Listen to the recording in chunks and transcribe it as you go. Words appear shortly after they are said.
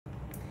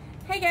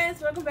Hey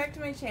guys, welcome back to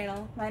my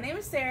channel. My name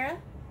is Sarah.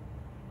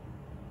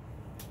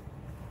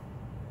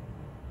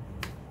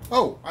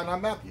 Oh, and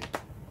I'm Matthew.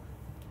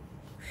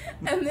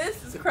 And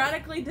this is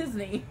Chronically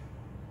Disney.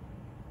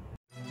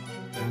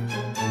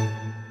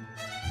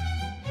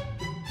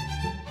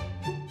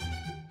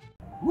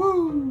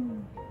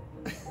 Woo!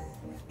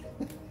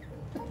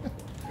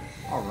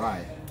 All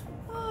right.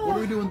 What are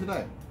we doing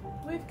today?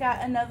 We've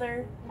got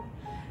another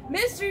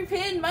Mystery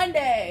Pin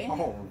Monday.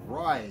 All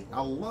right.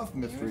 I love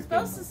mystery pins. You're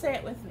supposed to say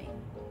it with me.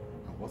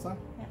 Oh, what's that?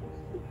 Yeah.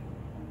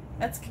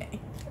 That's okay.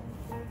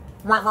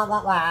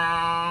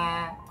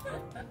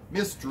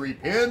 Mystery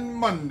Pin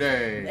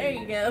Monday. There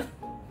you go.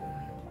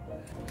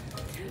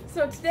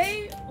 So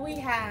today we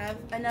have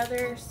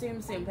another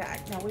Tsum Tsum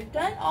pack. Now we've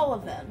done all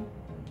of them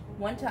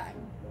one time.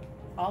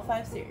 All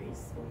 5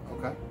 series.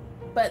 Okay.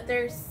 But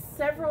there's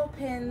several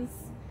pins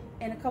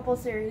in a couple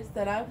series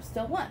that I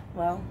still want.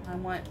 Well, I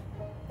want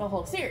the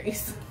whole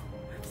series.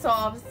 So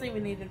obviously we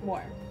needed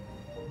more.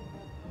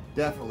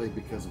 Definitely,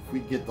 because if we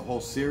get the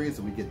whole series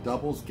and we get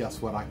doubles,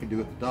 guess what I can do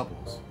with the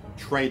doubles?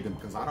 Trade them,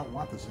 because I don't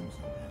want the Tsum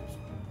Tsum.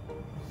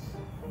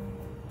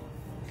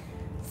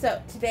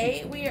 So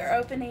today we are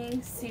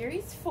opening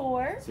Series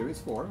 4. Series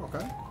 4,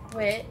 okay.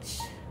 Which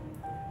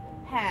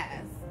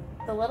has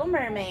The Little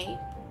Mermaid,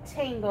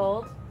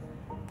 Tangled,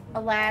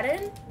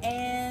 Aladdin,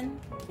 and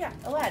yeah,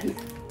 Aladdin.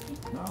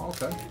 Oh,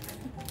 okay.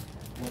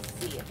 Let's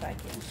see if I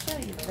can show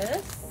you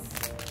this.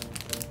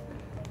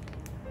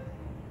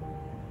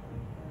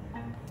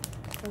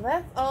 So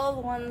that's all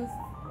the ones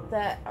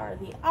that are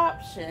the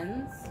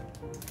options.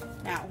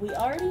 Now, we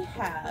already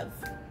have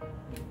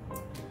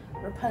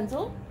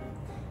Rapunzel.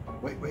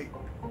 Wait.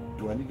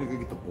 Do I need to go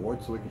get the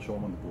board so we can show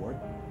them on the board?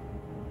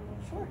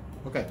 Sure.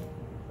 Okay.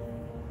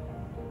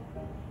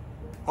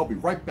 I'll be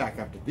right back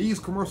after these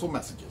commercial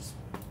messages.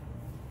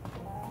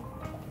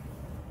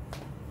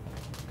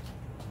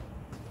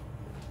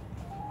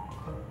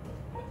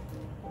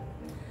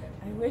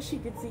 I wish you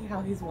could see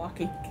how he's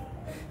walking.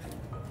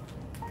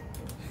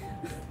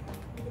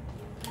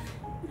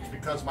 It's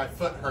because my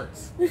foot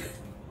hurts.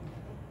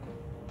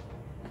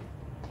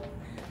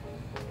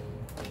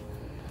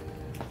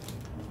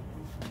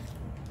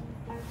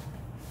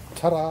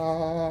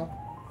 Ta-da!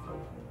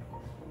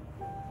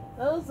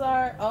 Those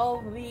are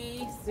all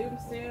the Tsum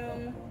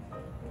Tsum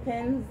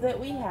pins that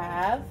we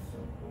have.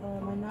 Oh,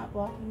 am I not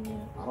blocking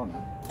you? I don't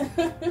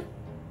know.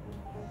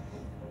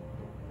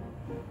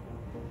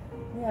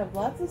 We have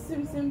lots of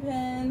Tsum Tsum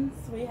pins.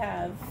 We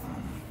have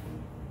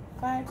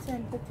 5,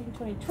 10, 15,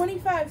 20,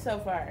 25 so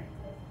far.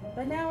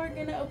 But now we're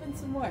going to open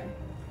some more.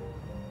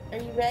 Are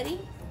you ready?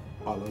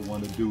 All I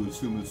want to do is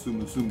zoom with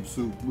my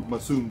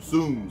Tsum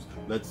Tsums.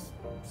 Let's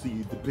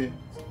see the pins.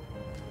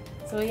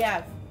 So we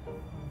have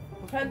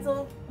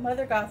Rapunzel,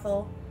 Mother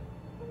Gothel,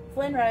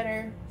 Flynn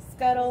Rider,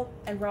 Scuttle,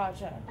 and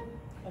Raja.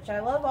 Which I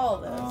love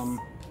all of those.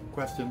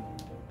 Question.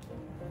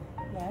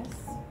 Yes?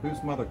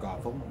 Who's Mother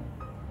Gothel?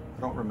 I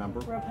don't remember.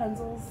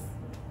 Rapunzel's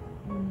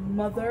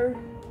mother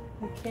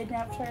who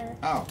kidnapped her.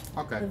 Oh,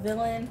 okay. The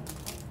villain.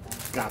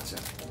 Gotcha.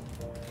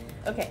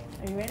 Okay,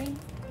 are you ready?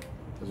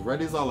 As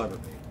ready as I'll ever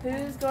be.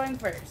 Who's going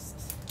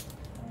first?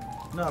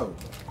 No.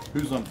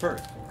 Who's on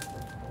first?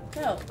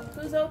 No,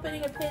 who's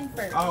opening a pin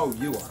first? Oh,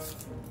 you are.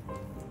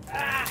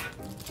 Ah!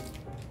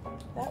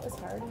 That was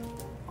hard.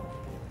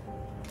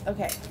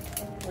 Okay,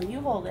 well you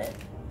hold it.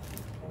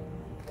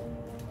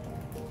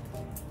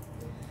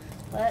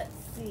 Let's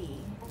see.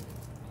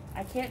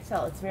 I can't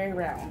tell, it's very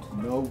round.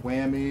 No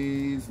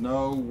whammies,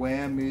 no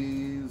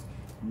whammies,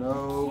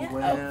 no Yeah,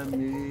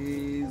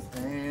 whammies,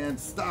 and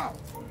stop.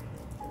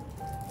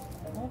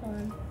 Hold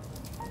on.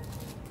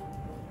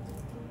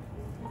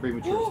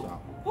 Premature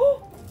stop.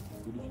 Oh,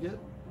 Who did you get?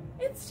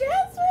 it's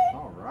Jasmine!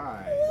 All I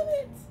right. love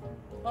it!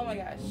 Oh my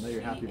gosh, I know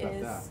you're happy about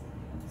is that.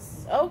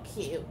 so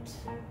cute.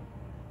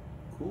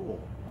 Cool.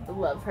 I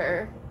love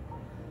her.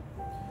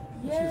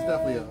 She's Yay.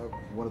 definitely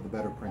one of the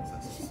better She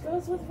princesses.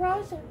 goes with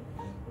Raja.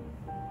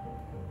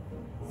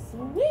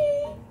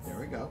 Sweet! There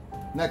we go.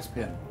 Next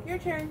pin. Your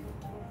turn.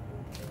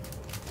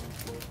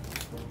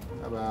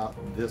 How about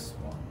this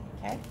one?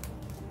 Okay.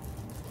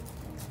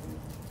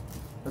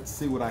 Let's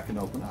see what I can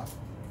open up.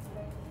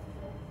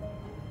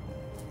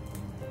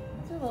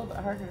 It's a little bit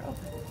harder to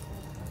open.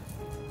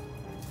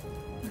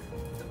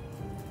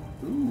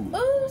 Ooh.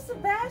 Oh,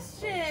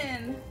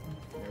 Sebastian!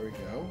 There we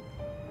go.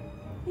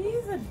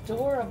 He's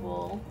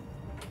adorable.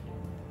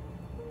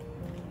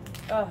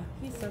 Oh,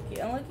 he's so cute.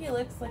 And look, he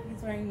looks like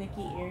he's wearing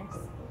Mickey ears.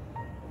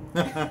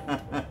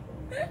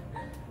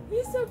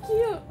 He's so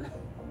cute.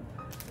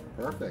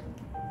 Perfect.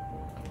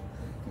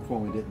 That's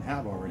one we didn't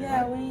have already.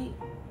 Yeah, right? we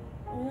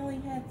only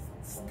had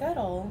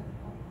Scuttle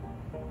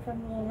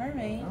from Little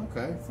Mermaid.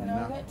 Okay. So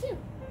now we got 2.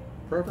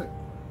 Perfect.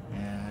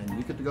 And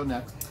you get to go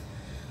next.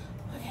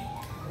 Okay.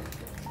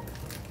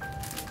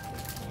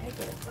 I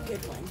get a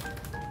good one.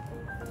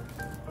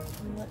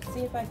 And let's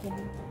see if I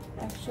can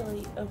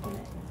actually open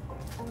it.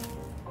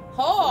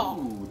 Oh!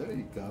 Ooh, there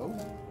you go.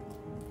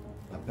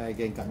 That bag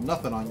ain't got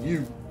nothing on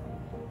you.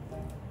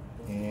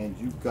 And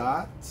you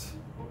got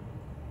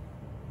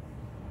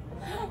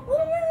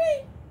Little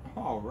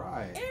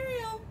right.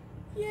 Ariel.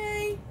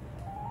 Yay.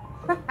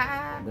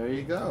 There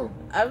you go.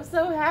 I'm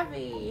so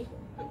happy.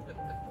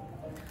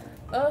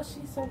 Oh,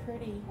 she's so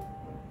pretty.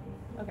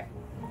 Okay.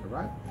 All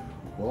right.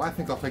 Well, I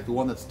think I'll take the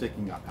one that's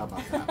sticking up. How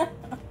about that?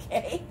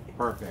 Okay.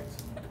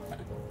 Perfect.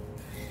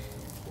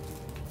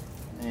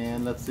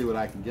 And let's see what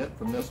I can get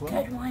from this one.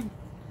 Good one.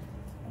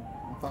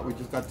 I thought we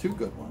just got 2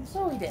 good ones.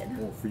 So we did.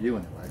 Well, for you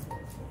anyway.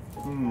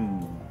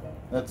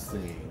 Let's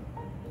see.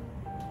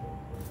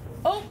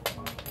 Oh.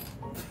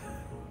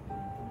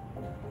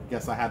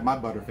 Guess I had my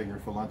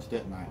Butterfinger for lunch,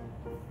 didn't I?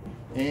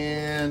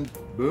 And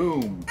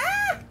boom.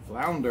 Ah!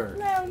 Flounder.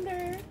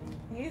 Flounder.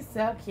 He's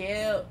so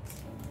cute.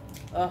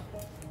 Oh.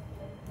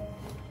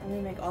 I'm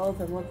gonna make all of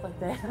them look like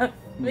they have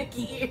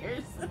Mickey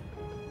ears.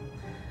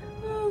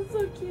 Oh,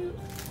 so cute.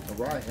 All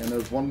right, and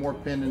there's one more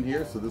pin in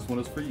here, so this one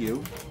is for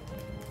you.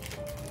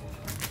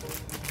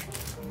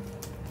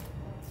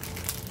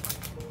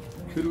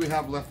 Who do we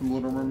have left from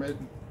Little Mermaid?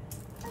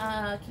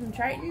 King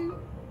Triton.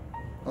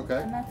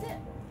 Okay. And that's it.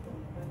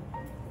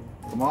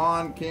 Come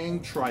on,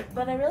 King Triton.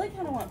 But I really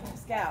kind of want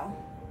Pascal.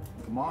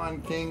 Come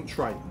on, King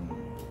Triton.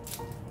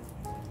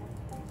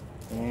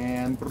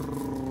 And...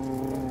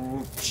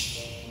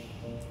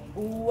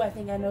 Ooh, I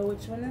think I know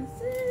which one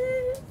this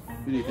is.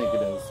 Who do you think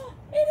it is?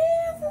 It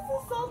is! It's the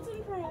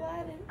Sultan for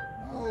Aladdin.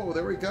 Oh,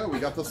 there we go. We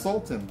got the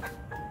Sultan.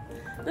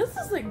 This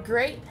is a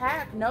great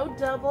pack. No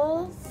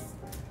doubles.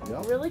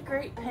 Yep. Really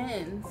great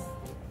pins.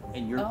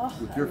 And with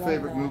I your love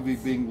favorite that. movie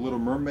being Little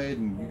Mermaid,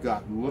 and you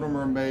got Little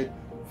Mermaid,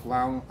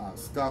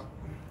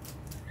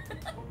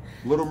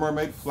 Little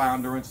Mermaid,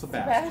 Flounder, and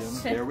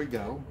Sebastian. There we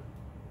go.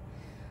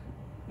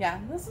 Yeah,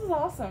 this is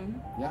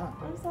awesome. Yeah.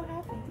 I'm so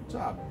happy. Good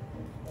job.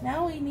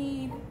 Now we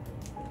need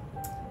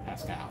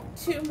Pascal.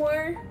 2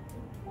 more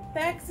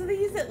packs of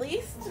these at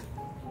least.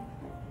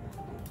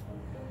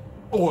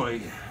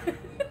 Oi.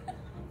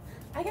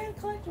 I gotta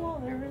collect them all.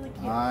 They're really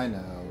cute. I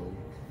know.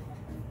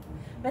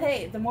 But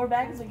hey, the more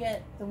bags we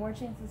get, the more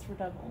chances for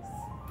doubles.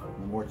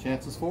 The more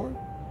chances for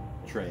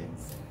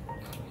trades.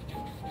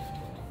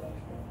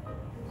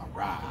 All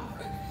right.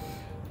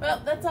 Well,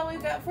 that's all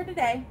we've got for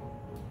today.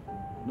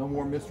 No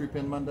more Mystery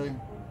Pin Monday?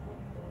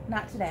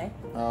 Not today.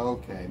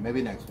 Okay,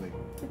 maybe next week.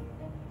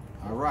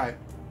 All right.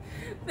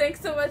 Thanks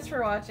so much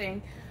for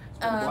watching. It's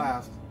been a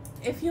blast.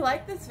 If you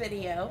like this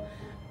video,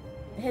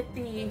 hit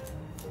the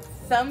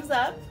thumbs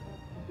up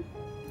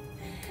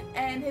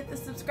and hit the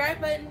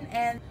subscribe button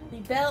and the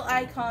bell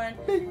icon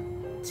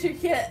to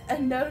get a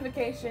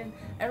notification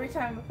every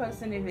time I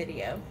post a new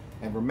video.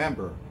 And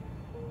remember,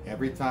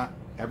 every time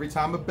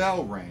a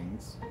bell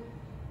rings,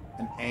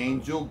 an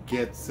angel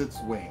gets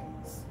its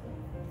wings.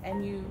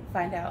 And you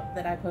find out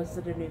that I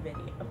posted a new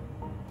video.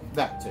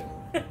 That too.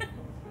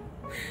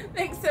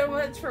 Thanks so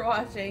much for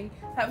watching.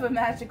 Have a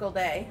magical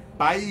day.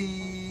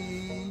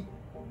 Bye.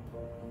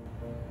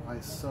 I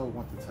so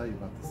want to tell you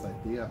about this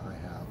idea I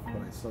have,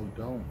 but I so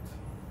don't.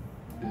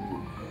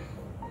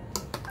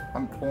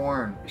 I'm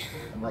torn.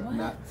 I'm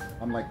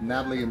like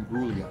Natalie and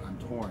Brulia. I'm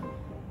torn.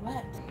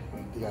 What?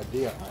 The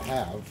idea I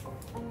have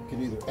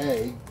can either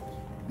A,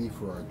 be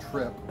for our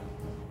trip,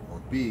 or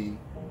B,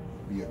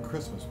 be a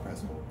Christmas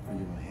present for you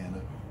and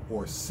Hannah,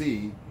 or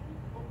C,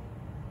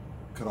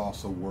 could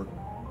also work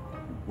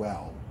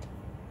well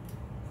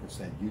for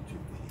said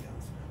YouTube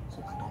videos.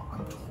 So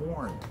I'm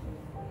torn.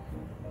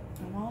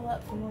 I'm all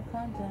up for more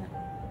content.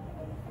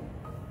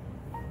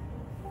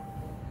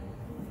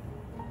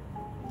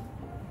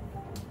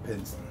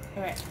 Pins.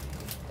 Alright. Do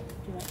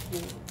you want to do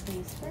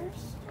these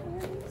first? Or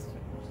these first?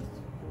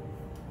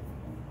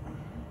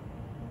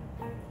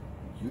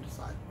 You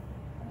decide.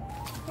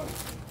 Okay.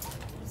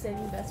 Save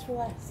the best for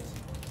last.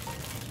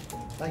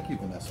 Thank you,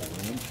 Vanessa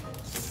Williams.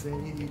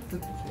 Save the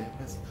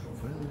best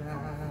for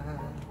last.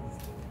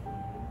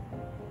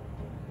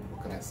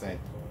 What can I say?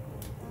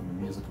 I'm a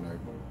music nerd.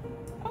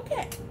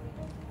 Okay.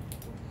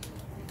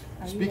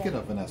 Speaking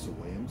of Vanessa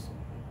Williams,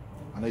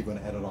 I know you're going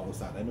to edit all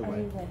this out Are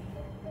anyway. you ready?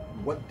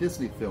 What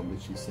Disney film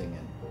did she sing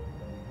in?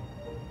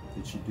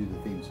 Did she do the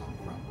theme song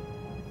from?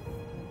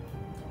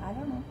 I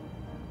don't know.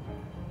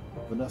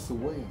 Vanessa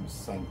Williams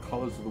sang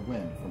Colors of the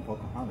Wind from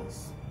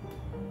Pocahontas.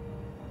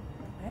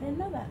 I didn't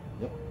know that.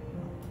 Yep.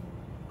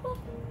 Cool.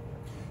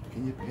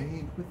 Can you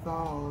paint with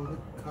all the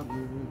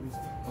colors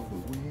of the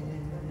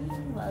wind?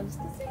 He loves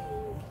to sing.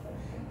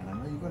 And I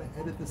know you're going to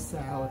edit this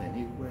out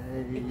anyway.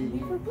 It can be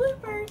for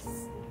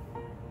bloopers.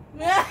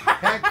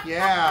 Heck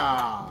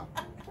yeah!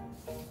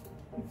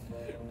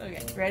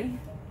 Okay, ready?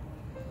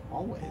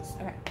 Always.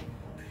 Okay.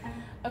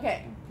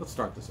 Okay. Let's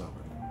start this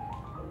over.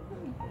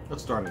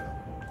 Let's start it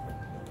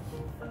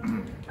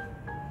over.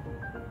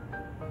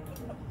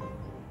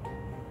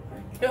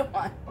 Go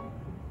on.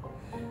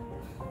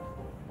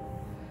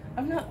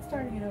 I'm not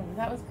starting it over.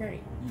 That was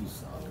great. You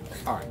suck.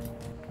 All right.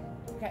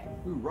 Okay.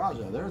 Ooh,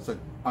 Raja, there's an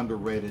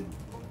underrated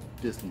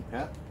Disney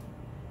pet.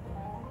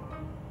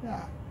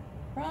 Yeah.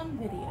 Wrong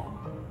video.